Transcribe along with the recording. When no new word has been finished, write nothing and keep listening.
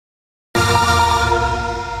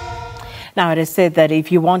Now, it is said that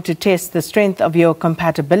if you want to test the strength of your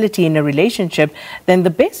compatibility in a relationship, then the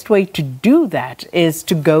best way to do that is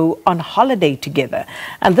to go on holiday together.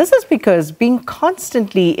 And this is because being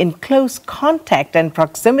constantly in close contact and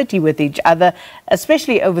proximity with each other,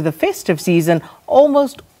 especially over the festive season,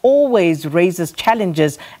 almost always raises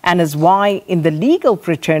challenges, and is why in the legal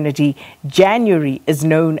fraternity, January is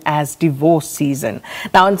known as divorce season.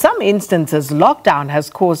 Now, in some instances, lockdown has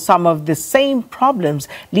caused some of the same problems,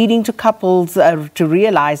 leading to couples to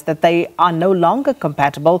realize that they are no longer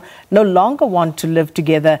compatible, no longer want to live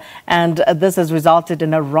together, and this has resulted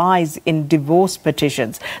in a rise in divorce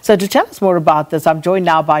petitions. So to tell us more about this, I'm joined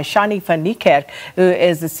now by Shani van Niekerk, who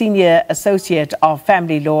is the Senior Associate of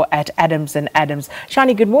Family Law at Adams & Adams.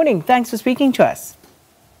 Shani, good morning. Thanks for speaking to us.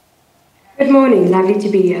 Good morning. Lovely to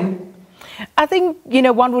be here. I think,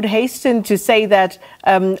 one would hasten to say that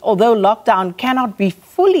although lockdown cannot be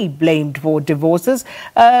fully blamed for divorces,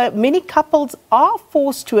 many couples are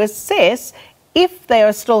forced to assess if they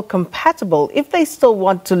are still compatible, if they still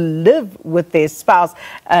want to live with their spouse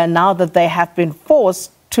now that they have been forced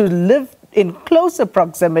to live in closer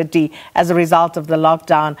proximity as a result of the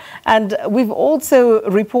lockdown. And we've also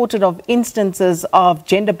reported of instances of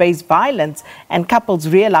gender-based violence and couples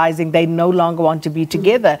realizing they no longer want to be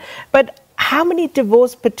together. But how many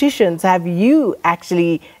divorce petitions have you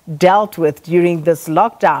actually dealt with during this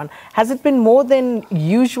lockdown? Has it been more than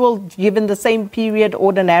usual given the same period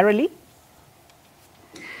ordinarily?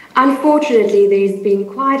 Unfortunately, there's been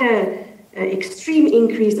quite an extreme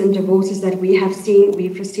increase in divorces that we have seen.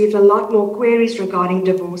 We've received a lot more queries regarding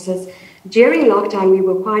divorces. During lockdown, we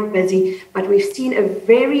were quite busy, but we've seen a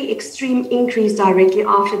very extreme increase directly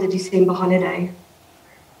after the December holiday.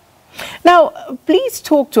 Now, please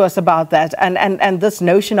talk to us about that and this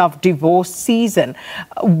notion of divorce season.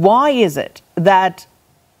 Why is it that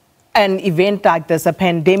an event like this, a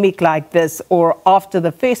pandemic like this, or after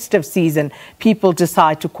the festive season, people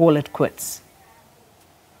decide to call it quits?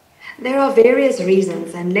 There are various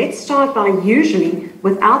reasons, and let's start by usually,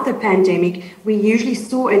 without the pandemic, we usually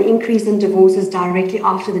saw an increase in divorces directly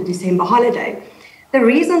after the December holiday. The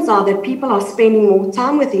reasons are that people are spending more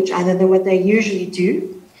time with each other than what they usually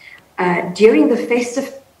do. During the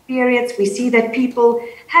festive periods, we see that people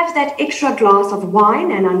have that extra glass of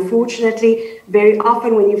wine, and unfortunately, very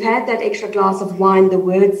often when you've had that extra glass of wine, the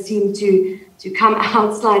words seem to come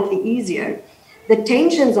out slightly easier. The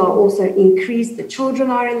tensions are also increased. The children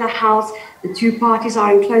are in the house. The two parties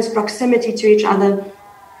are in close proximity to each other.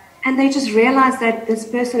 And they just realize that this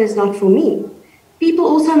person is not for me. People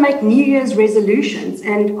also make New Year's resolutions.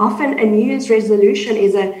 And often a New Year's resolution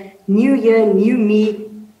is a new year, new me.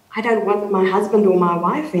 I don't want my husband or my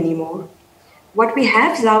wife anymore. What we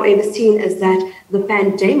have, however, seen is that the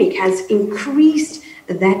pandemic has increased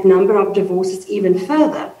that number of divorces even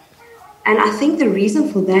further. And I think the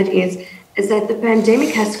reason for that is that the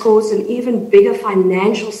pandemic has caused an even bigger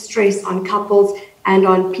financial stress on couples and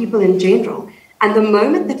on people in general. And the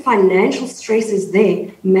moment that financial stress is there,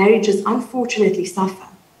 marriages unfortunately suffer.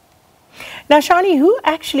 Now, Shani, who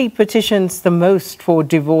actually petitions the most for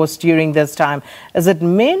divorce during this time? Is it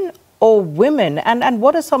men or women? And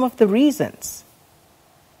what are some of the reasons?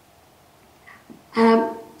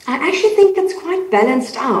 I actually think it's quite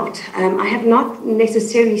balanced out. I have not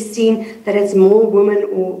necessarily seen that it's more women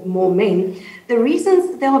or more men. The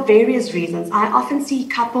reasons, there are various reasons. I often see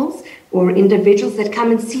couples or individuals that come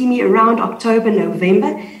and see me around October,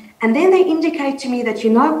 November, and then they indicate to me that, you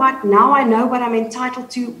know what, now I know what I'm entitled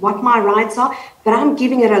to, what my rights are, but I'm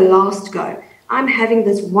giving it a last go. I'm having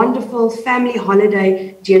this wonderful family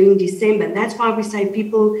holiday during December. And that's why we say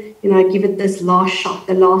people, give it this last shot,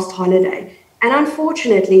 the last holiday. And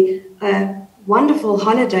unfortunately, a wonderful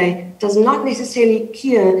holiday does not necessarily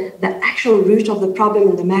cure the actual root of the problem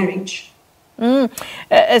in the marriage.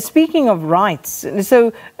 Speaking of rights,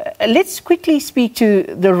 so let's quickly speak to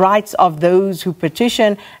the rights of those who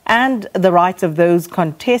petition and the rights of those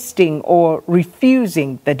contesting or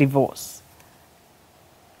refusing the divorce.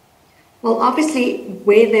 Well, obviously,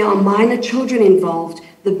 where there are minor children involved,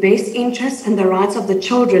 the best interests and the rights of the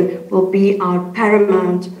children will be our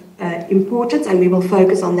paramount importance, and we will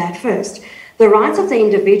focus on that first. The rights of the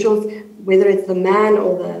individuals, whether it's the man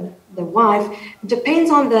or the wife,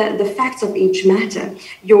 depends on the facts of each matter.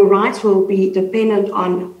 Your rights will be dependent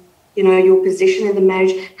on, your position in the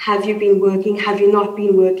marriage. Have you been working? Have you not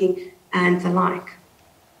been working? And the like.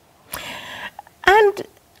 And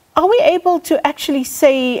are we able to actually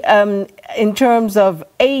say, in terms of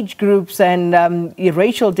age groups and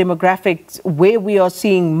racial demographics, where we are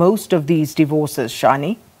seeing most of these divorces,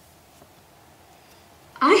 Shani?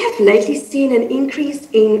 I have lately seen an increase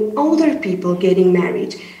in older people getting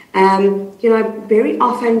married. Very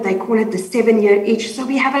often they call it the 7-year itch. So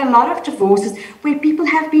we have a lot of divorces where people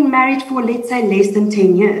have been married for, let's say, less than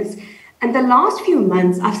 10 years. And the last few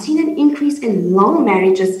months, I've seen an increase in long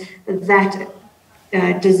marriages that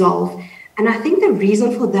dissolve. And I think the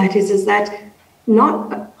reason for that is that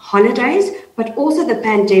not holidays, but also the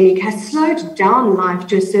pandemic has slowed down life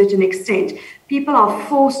to a certain extent. People are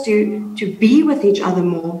forced to be with each other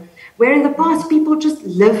more. Where in the past, people just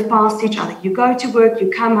live past each other. You go to work, you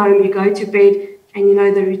come home, you go to bed, and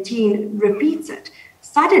the routine repeats it.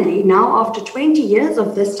 Suddenly, now after 20 years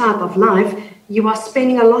of this type of life, you are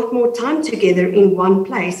spending a lot more time together in one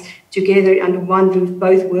place, together under one roof,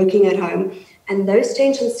 both working at home. And those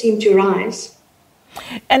tensions seem to rise.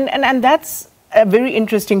 And that's a very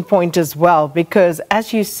interesting point as well, because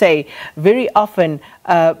as you say, very often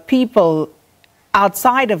people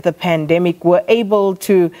outside of the pandemic were able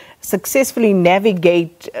to successfully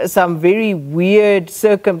navigate some very weird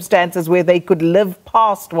circumstances where they could live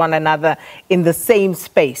past one another in the same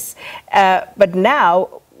space. But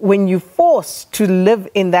now, when you're forced to live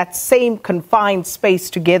in that same confined space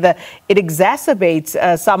together, it exacerbates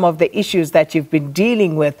some of the issues that you've been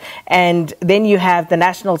dealing with. And then you have the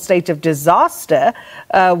national state of disaster,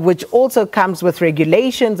 which also comes with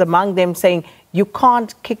regulations, among them saying you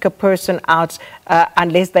can't kick a person out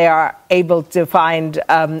unless they are able to find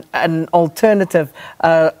an alternative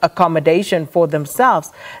accommodation for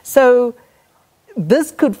themselves. So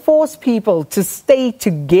this could force people to stay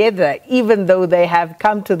together, even though they have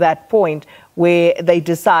come to that point where they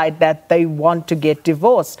decide that they want to get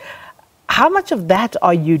divorced. How much of that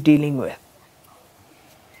are you dealing with?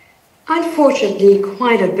 Unfortunately,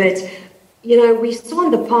 quite a bit. We saw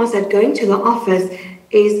in the past that going to the office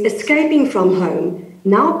is escaping from home.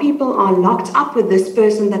 Now people are locked up with this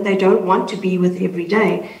person that they don't want to be with every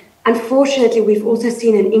day. Unfortunately, we've also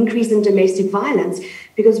seen an increase in domestic violence,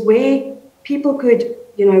 because where people could,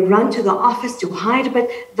 run to the office to hide, but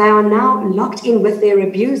they are now locked in with their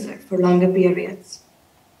abuser for longer periods.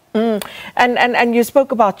 And you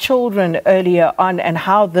spoke about children earlier on and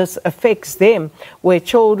how this affects them, where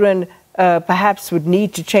children perhaps would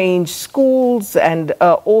need to change schools and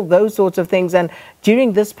all those sorts of things. And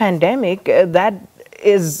during this pandemic, that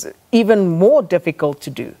is even more difficult to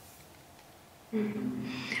do.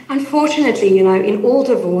 Unfortunately, in all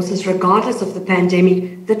divorces, regardless of the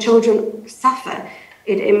pandemic, the children suffer.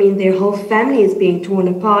 Their whole family is being torn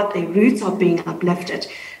apart, their roots are being uplifted.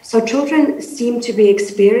 So children seem to be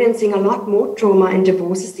experiencing a lot more trauma in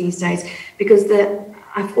divorces these days, because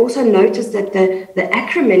I've also noticed that the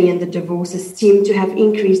acrimony in the divorces seem to have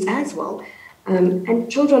increased as well.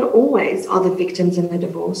 And children always are the victims in the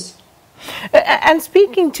divorce. And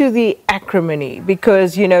speaking to the acrimony,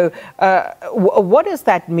 because, what does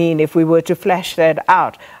that mean if we were to flesh that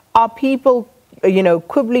out? Are people,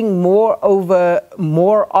 quibbling more over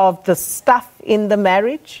more of the stuff in the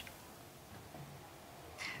marriage?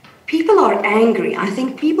 People are angry. I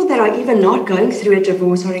think people that are even not going through a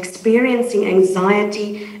divorce are experiencing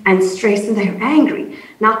anxiety and stress, and they're angry.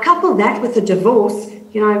 Now, couple that with a divorce,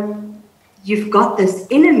 you've got this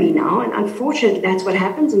enemy now, and unfortunately, that's what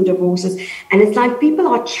happens in divorces. And it's like people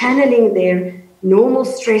are channeling their normal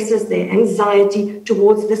stresses, their anxiety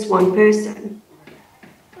towards this one person.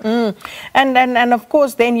 And of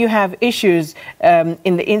course, then you have issues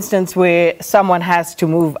in the instance where someone has to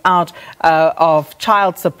move out of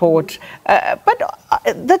child support. But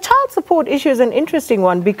the child support issue is an interesting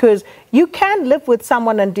one, because you can live with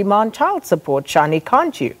someone and demand child support, Shani,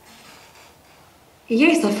 can't you?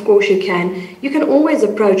 Yes, of course you can. You can always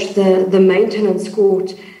approach the maintenance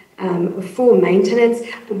court for maintenance.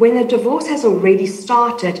 When a divorce has already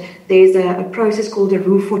started, there's a process called a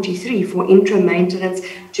Rule 43 for interim maintenance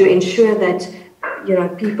to ensure that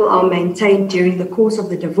people are maintained during the course of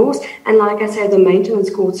the divorce. And like I said, the maintenance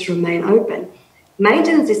courts remain open.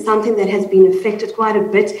 Maintenance is something that has been affected quite a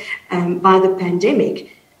bit by the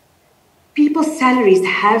pandemic. People's salaries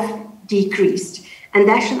have decreased. And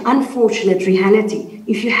that's an unfortunate reality.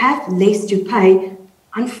 If you have less to pay,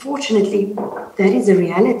 unfortunately, that is a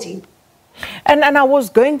reality. And I was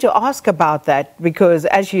going to ask about that, because,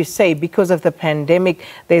 as you say, because of the pandemic,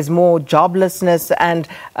 there's more joblessness and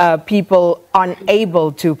people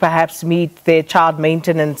unable to perhaps meet their child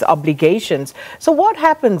maintenance obligations. So what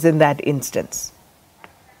happens in that instance?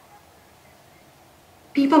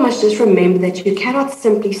 People must just remember that you cannot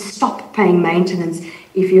simply stop paying maintenance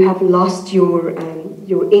if you have lost your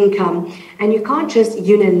income, and you can't just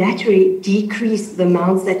unilaterally decrease the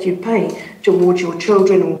amounts that you pay towards your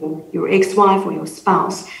children or your ex-wife or your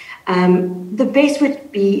spouse. The best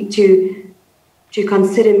would be to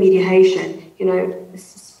consider mediation.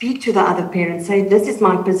 speak to the other parent, say, this is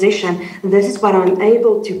my position, this is what I'm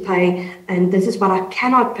able to pay, and this is what I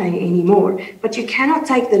cannot pay anymore. But you cannot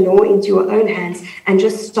take the law into your own hands and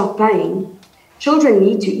just stop paying. Children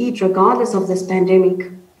need to eat regardless of this pandemic.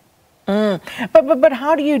 But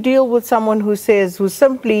how do you deal with someone who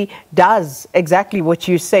simply does exactly what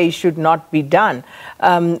you say should not be done?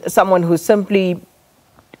 Someone who simply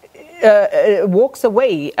walks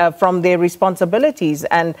away from their responsibilities,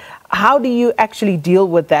 and how do you actually deal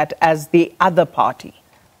with that as the other party?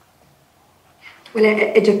 Well,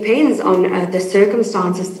 it depends on the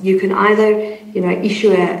circumstances. You can either,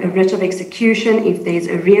 issue a writ of execution if there's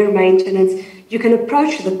arrear maintenance. You can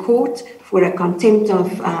approach the court for a contempt of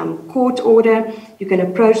court order. You can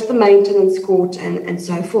approach the maintenance court and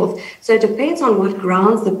so forth. So it depends on what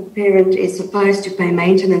grounds the parent is supposed to pay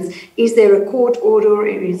maintenance. Is there a court order or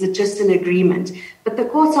is it just an agreement? But the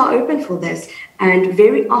courts are open for this. And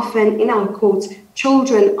very often in our courts,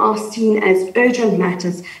 children are seen as urgent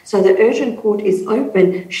matters. So the urgent court is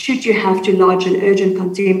open should you have to lodge an urgent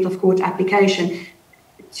contempt of court application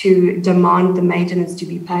to demand the maintenance to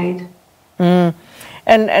be paid.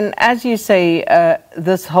 And as you say,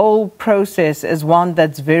 this whole process is one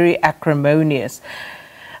that's very acrimonious.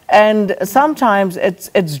 And sometimes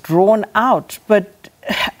it's drawn out. But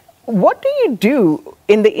what do you do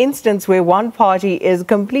in the instance where one party is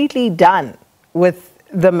completely done with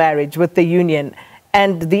the marriage, with the union,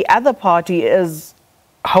 and the other party is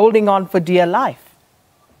holding on for dear life?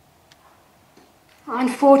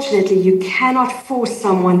 Unfortunately, you cannot force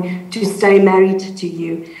someone to stay married to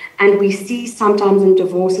you. And we see sometimes in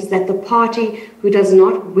divorces that the party who does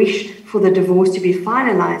not wish for the divorce to be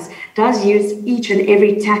finalized does use each and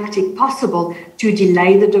every tactic possible to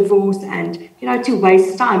delay the divorce and, to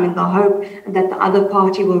waste time in the hope that the other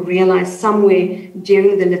party will realize somewhere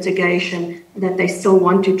during the litigation that they still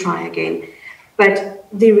want to try again. But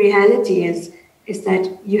the reality is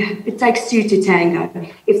that it takes two to tango.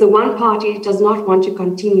 If the one party does not want to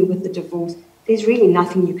continue with the divorce, there's really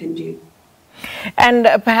nothing you can do. And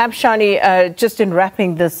perhaps, Shani, just in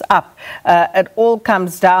wrapping this up, it all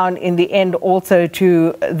comes down in the end also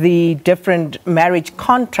to the different marriage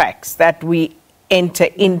contracts that we enter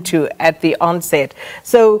into at the onset.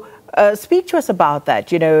 So speak to us about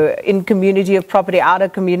that, in community of property, out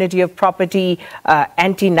of community of property,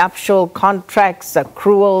 anti-nuptial contracts,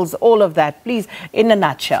 accruals, all of that, please, in a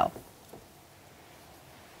nutshell.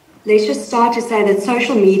 Let's just start to say that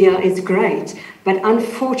social media is great, but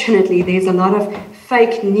unfortunately there's a lot of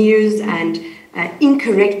fake news and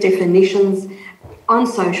incorrect definitions on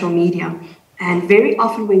social media. And very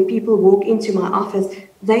often when people walk into my office,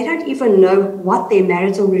 they don't even know what their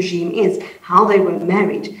marital regime is, how they were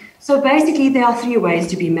married. So basically there are three ways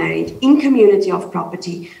to be married: in community of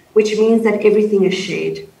property, which means that everything is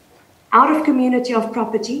shared; out of community of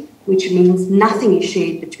property, which means nothing is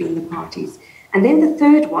shared between the parties; and then the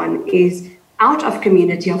third one is out of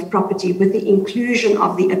community of property with the inclusion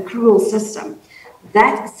of the accrual system.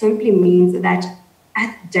 That simply means that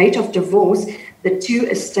at the date of divorce, the two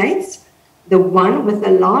estates, the one with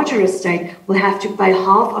the larger estate will have to pay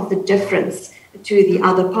half of the difference to the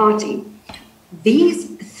other party.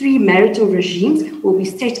 These three marital regimes will be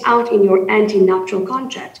set out in your anti-nuptial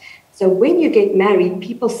contract. So when you get married,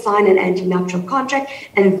 people sign an anti-nuptial contract,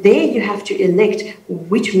 and there you have to elect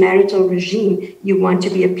which marital regime you want to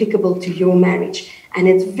be applicable to your marriage. And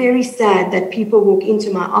it's very sad that people walk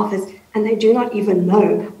into my office and they do not even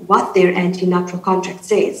know what their anti-nuptial contract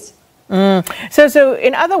says. So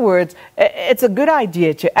in other words, it's a good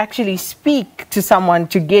idea to actually speak to someone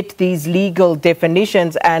to get these legal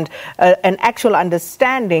definitions and an actual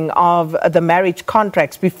understanding of the marriage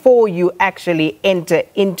contracts before you actually enter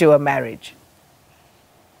into a marriage.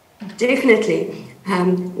 Definitely.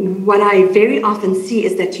 What I very often see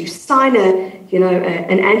is that you sign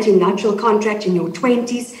an anti-nuptial contract in your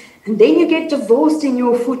 20s, and then you get divorced in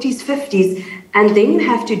your 40s, 50s, and then you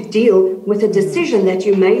have to deal with a decision that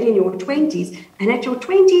you made in your 20s. And at your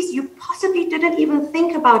 20s, you possibly didn't even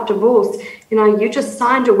think about divorce. You just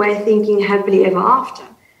signed away thinking happily ever after.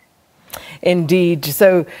 Indeed.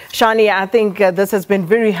 So, Shani, I think this has been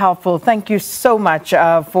very helpful. Thank you so much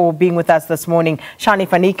for being with us this morning. Shani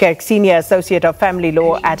van Niekerk, Senior Associate of Family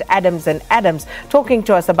Law at Adams & Adams, talking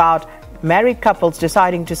to us about married couples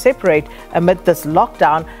deciding to separate amid this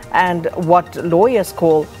lockdown and what lawyers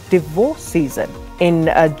call divorce season in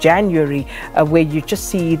January, where you just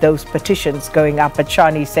see those petitions going up. But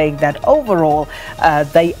Shani saying that overall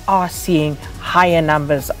they are seeing higher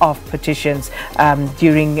numbers of petitions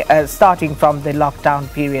during starting from the lockdown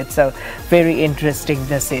period. So very interesting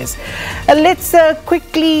this is. Let's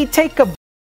quickly take a